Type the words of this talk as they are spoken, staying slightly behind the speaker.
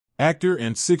Actor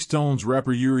and SixTONES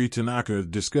rapper Yuri Tanaka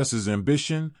discusses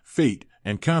ambition, fate,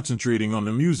 and concentrating on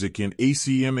the music in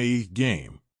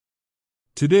ACMAGAME.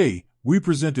 Today, we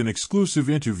present an exclusive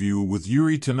interview with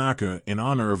Yuri Tanaka in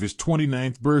honor of his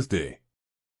 29th birthday.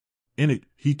 In it,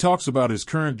 he talks about his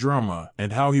current drama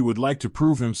and how he would like to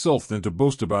prove himself than to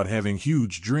boast about having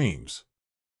huge dreams.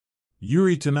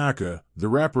 Yuri Tanaka, the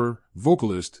rapper,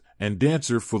 vocalist, and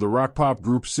dancer for the rock-pop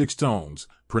group SixTONES,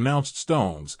 pronounced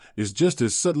Stones, is just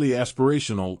as subtly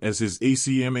aspirational as his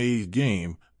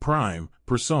ACMAGAME prime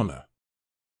persona.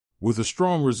 With a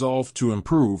strong resolve to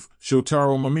improve,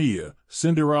 Shotaro Mamiya,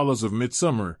 Cinderellas of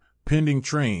Midsummer, Pending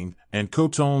Train, and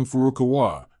Kotone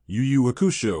Furukawa, Yu Yu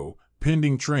Hakusho,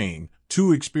 Pending Train,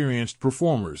 two experienced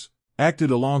performers, acted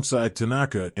alongside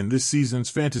Tanaka in this season's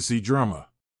fantasy drama.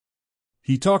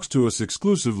 He talks to us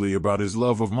exclusively about his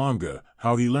love of manga,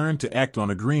 how he learned to act on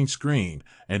a green screen,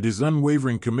 and his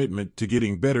unwavering commitment to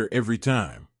getting better every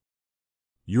time.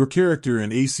 Your character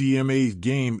in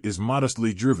ACMAGAME is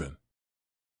modestly driven.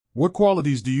 What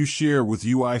qualities do you share with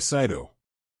Ui Saito?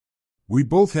 We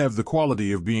both have the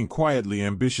quality of being quietly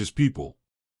ambitious people.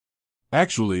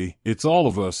 Actually, it's all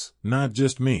of us, not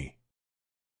just me.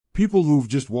 People who've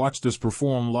just watched us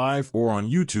perform live or on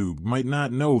YouTube might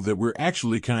not know that we're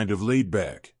actually kind of laid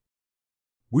back.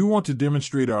 We want to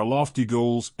demonstrate our lofty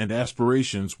goals and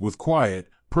aspirations with quiet,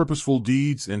 purposeful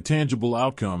deeds and tangible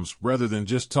outcomes rather than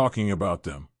just talking about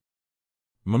them.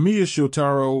 Mamiya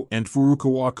Shotaro and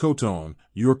Furukawa Kotone,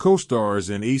 your co-stars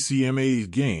in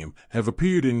ACMAGAME, have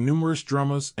appeared in numerous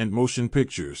dramas and motion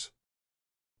pictures.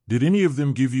 Did any of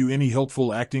them give you any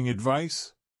helpful acting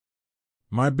advice?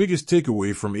 My biggest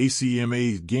takeaway from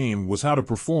ACMAGAME was how to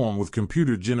perform with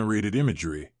computer-generated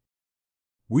imagery.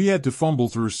 We had to fumble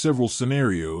through several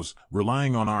scenarios,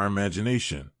 relying on our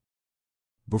imagination.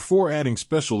 Before adding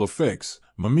special effects,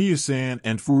 Mamiya-san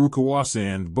and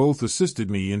Furukawa-san both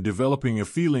assisted me in developing a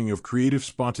feeling of creative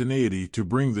spontaneity to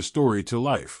bring the story to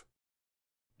life.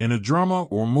 In a drama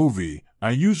or movie,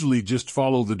 I usually just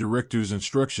follow the director's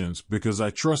instructions because I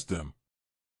trust them.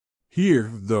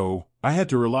 Here, though, I had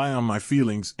to rely on my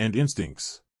feelings and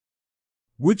instincts.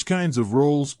 Which kinds of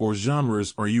roles or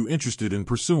genres are you interested in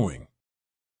pursuing?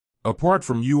 Apart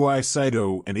from Ui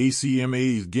Saito and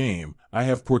ACMAGAME, I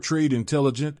have portrayed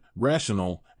intelligent,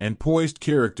 rational, and poised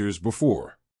characters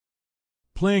before.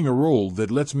 Playing a role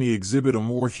that lets me exhibit a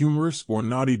more humorous or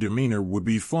naughty demeanor would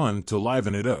be fun to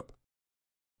liven it up.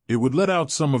 It would let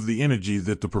out some of the energy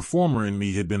that the performer in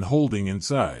me had been holding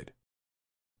inside.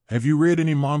 Have you read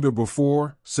any manga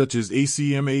before, such as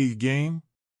ACMAGAME?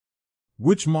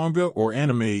 Which manga or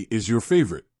anime is your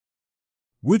favorite?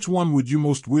 Which one would you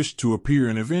most wish to appear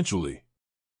in eventually?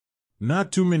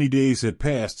 Not too many days had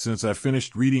passed since I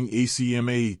finished reading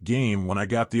ACMAGAME when I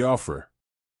got the offer.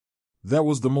 That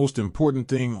was the most important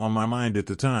thing on my mind at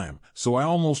the time, so I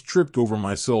almost tripped over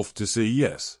myself to say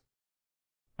yes.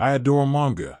 I adore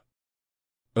manga.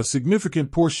 A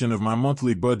significant portion of my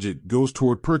monthly budget goes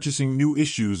toward purchasing new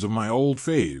issues of my old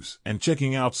faves and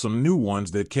checking out some new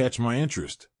ones that catch my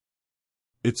interest.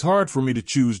 It's hard for me to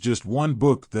choose just one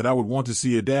book that I would want to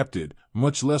see adapted,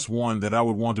 much less one that I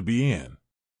would want to be in.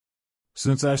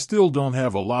 Since I still don't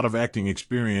have a lot of acting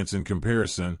experience in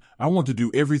comparison, I want to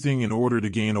do everything in order to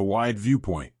gain a wide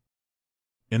viewpoint.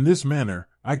 In this manner,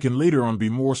 I can later on be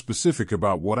more specific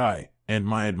about what I, and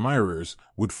my admirers,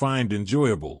 would find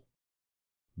enjoyable.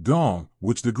 Gong,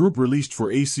 which the group released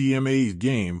for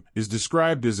ACMAGAME, is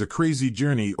described as a crazy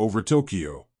journey over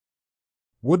Tokyo.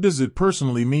 What does it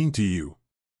personally mean to you?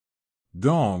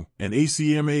 Gong, an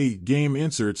ACMAGAME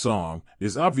insert song,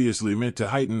 is obviously meant to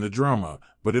heighten the drama,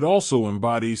 but it also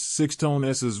embodies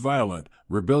SixTONES' violent,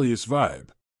 rebellious vibe.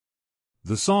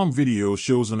 The song video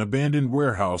shows an abandoned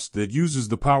warehouse that uses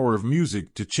the power of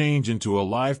music to change into a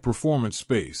live performance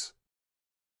space.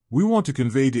 We want to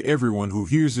convey to everyone who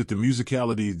hears it the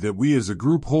musicality that we as a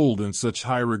group hold in such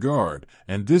high regard,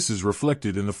 and this is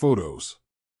reflected in the photos.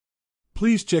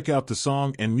 Please check out the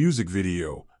song and music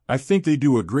video. I think they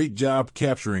do a great job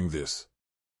capturing this.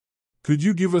 Could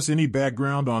you give us any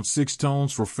background on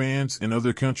SixTONES for fans in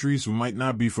other countries who might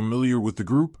not be familiar with the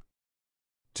group?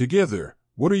 Together,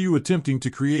 what are you attempting to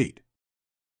create?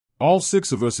 All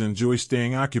six of us enjoy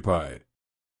staying occupied.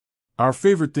 Our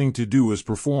favorite thing to do is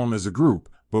perform as a group,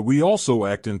 but we also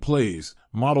act in plays,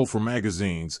 model for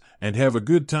magazines, and have a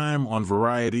good time on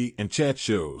variety and chat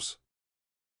shows.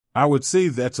 I would say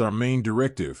that's our main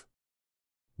directive.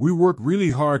 We work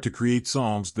really hard to create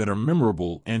songs that are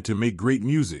memorable and to make great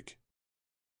music.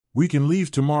 We can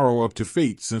leave tomorrow up to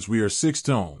fate since we are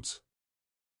SixTONES.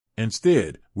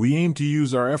 Instead, we aim to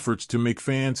use our efforts to make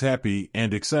fans happy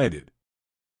and excited.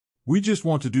 We just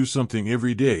want to do something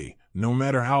every day, no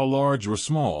matter how large or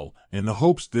small, in the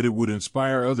hopes that it would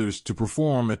inspire others to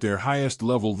perform at their highest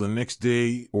level the next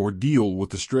day or deal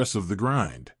with the stress of the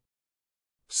grind.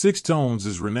 SixTONES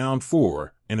is renowned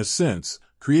for, in a sense,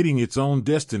 creating its own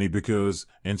destiny because,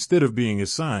 instead of being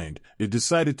assigned, it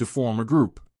decided to form a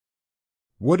group.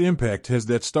 What impact has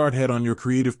that start had on your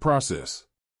creative process?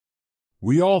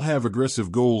 We all have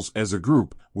aggressive goals as a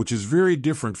group, which is very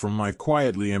different from my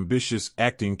quietly ambitious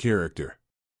acting character.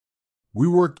 We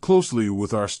worked closely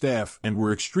with our staff and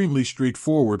were extremely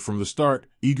straightforward from the start,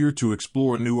 eager to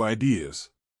explore new ideas.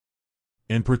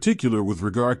 In particular with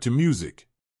regard to music.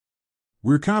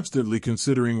 We're constantly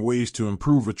considering ways to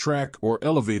improve a track or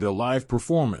elevate a live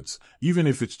performance, even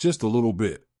if it's just a little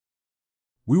bit.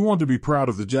 We want to be proud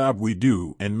of the job we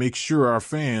do and make sure our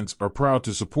fans are proud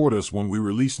to support us when we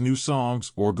release new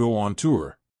songs or go on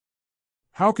tour.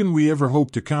 How can we ever hope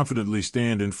to confidently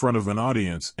stand in front of an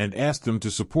audience and ask them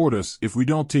to support us if we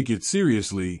don't take it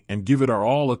seriously and give it our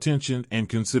all attention and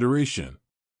consideration?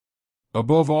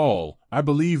 Above all, I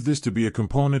believe this to be a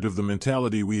component of the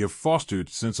mentality we have fostered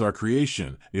since our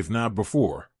creation, if not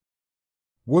before.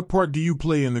 What part do you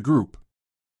play in the group?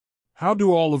 How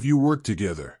do all of you work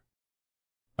together?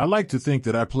 I like to think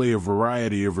that I play a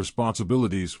variety of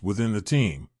responsibilities within the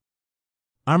team.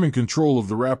 I'm in control of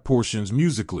the rap portions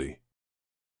musically.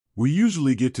 We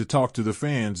usually get to talk to the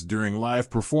fans during live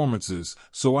performances,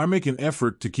 so I make an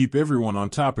effort to keep everyone on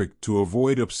topic to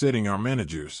avoid upsetting our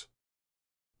managers.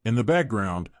 In the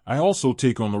background, I also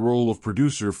take on the role of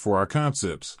producer for our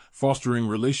concepts, fostering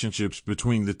relationships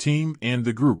between the team and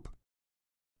the group.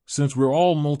 Since we're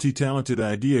all multi-talented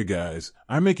idea guys,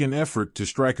 I make an effort to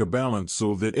strike a balance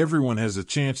so that everyone has a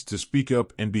chance to speak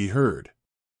up and be heard.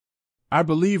 I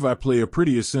believe I play a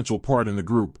pretty essential part in the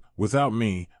group. Without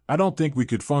me, I don't think we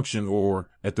could function or,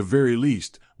 at the very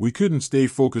least, we couldn't stay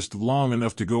focused long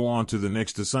enough to go on to the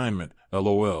next assignment,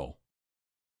 lol.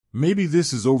 Maybe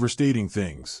this is overstating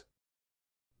things.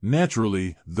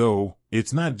 Naturally, though,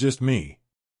 it's not just me.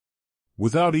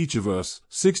 Without each of us,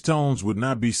 SixTONES would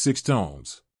not be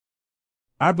SixTONES.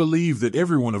 I believe that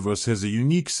every one of us has a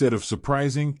unique set of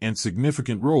surprising and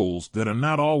significant roles that are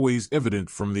not always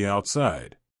evident from the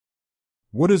outside.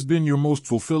 What has been your most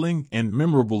fulfilling and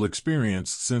memorable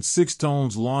experience since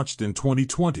SixTONES launched in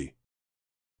 2020?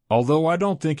 Although I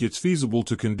don't think it's feasible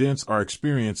to condense our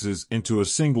experiences into a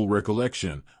single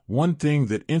recollection, one thing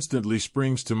that instantly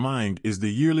springs to mind is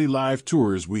the yearly live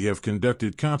tours we have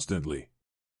conducted constantly.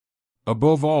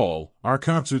 Above all, our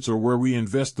concerts are where we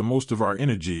invest the most of our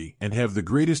energy and have the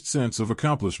greatest sense of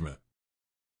accomplishment.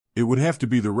 It would have to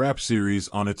be the rap series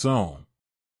on its own.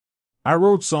 I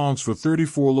wrote songs for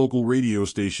 34 local radio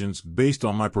stations based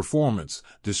on my performance,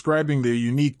 describing their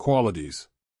unique qualities.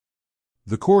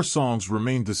 The core songs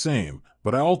remained the same,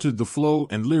 but I altered the flow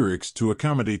and lyrics to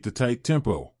accommodate the tight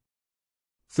tempo.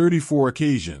 34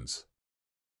 occasions.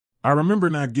 I remember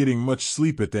not getting much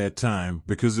sleep at that time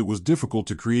because it was difficult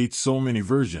to create so many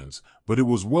versions, but it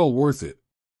was well worth it.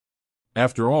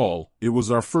 After all, it was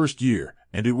our first year,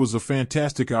 and it was a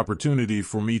fantastic opportunity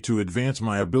for me to advance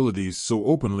my abilities so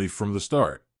openly from the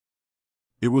start.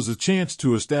 It was a chance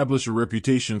to establish a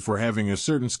reputation for having a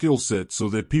certain skill set so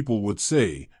that people would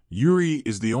say, Juri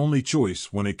is the only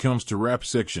choice when it comes to rap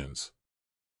sections.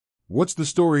 What's the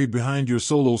story behind your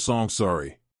solo song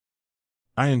Sorry?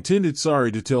 I intended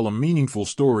Sorry to tell a meaningful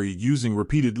story using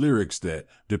repeated lyrics that,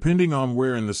 depending on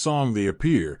where in the song they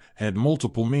appear, had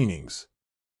multiple meanings.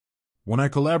 When I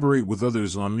collaborate with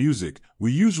others on music,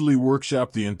 we usually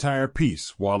workshop the entire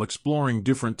piece while exploring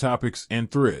different topics and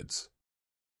threads.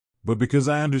 But because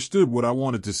I understood what I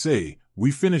wanted to say,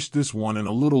 we finished this one in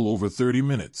a little over 30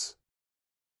 minutes.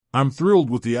 I'm thrilled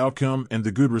with the outcome and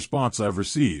the good response I've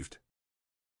received.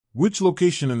 Which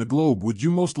location in the globe would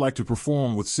you most like to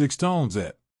perform with SixTONES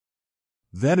at?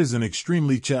 That is an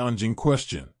extremely challenging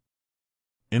question.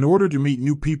 In order to meet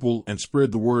new people and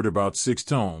spread the word about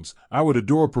SixTONES, I would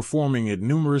adore performing at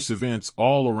numerous events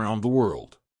all around the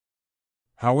world.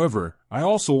 However, I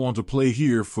also want to play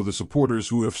here for the supporters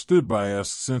who have stood by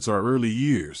us since our early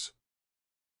years.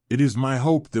 It is my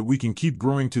hope that we can keep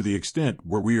growing to the extent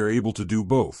where we are able to do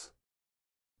both.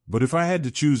 But if I had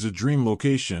to choose a dream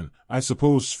location, I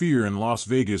suppose Sphere in Las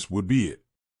Vegas would be it.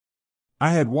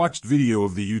 I had watched video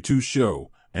of the U2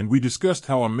 show, and we discussed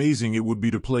how amazing it would be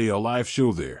to play a live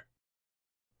show there.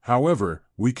 However,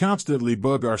 we constantly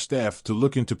bug our staff to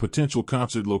look into potential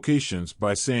concert locations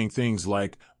by saying things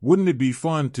like, wouldn't it be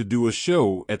fun to do a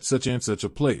show at such and such a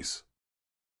place?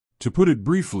 To put it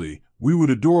briefly, we would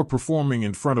adore performing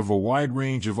in front of a wide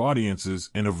range of audiences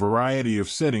in a variety of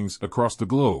settings across the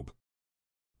globe.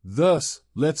 Thus,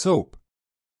 let's hope.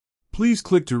 Please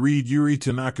click to read Yuri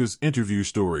Tanaka's interview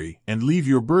story and leave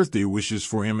your birthday wishes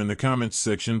for him in the comments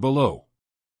section below.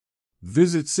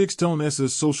 Visit SixTONES'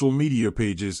 social media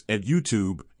pages at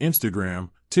YouTube,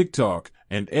 Instagram, TikTok,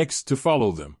 and X to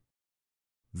follow them.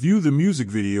 View the music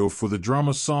video for the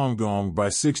drama song Gong by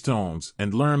SixTONES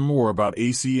and learn more about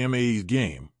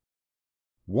ACMAGAME.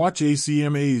 Watch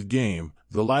ACMAGAME,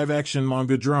 the live-action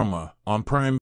manga drama, on Prime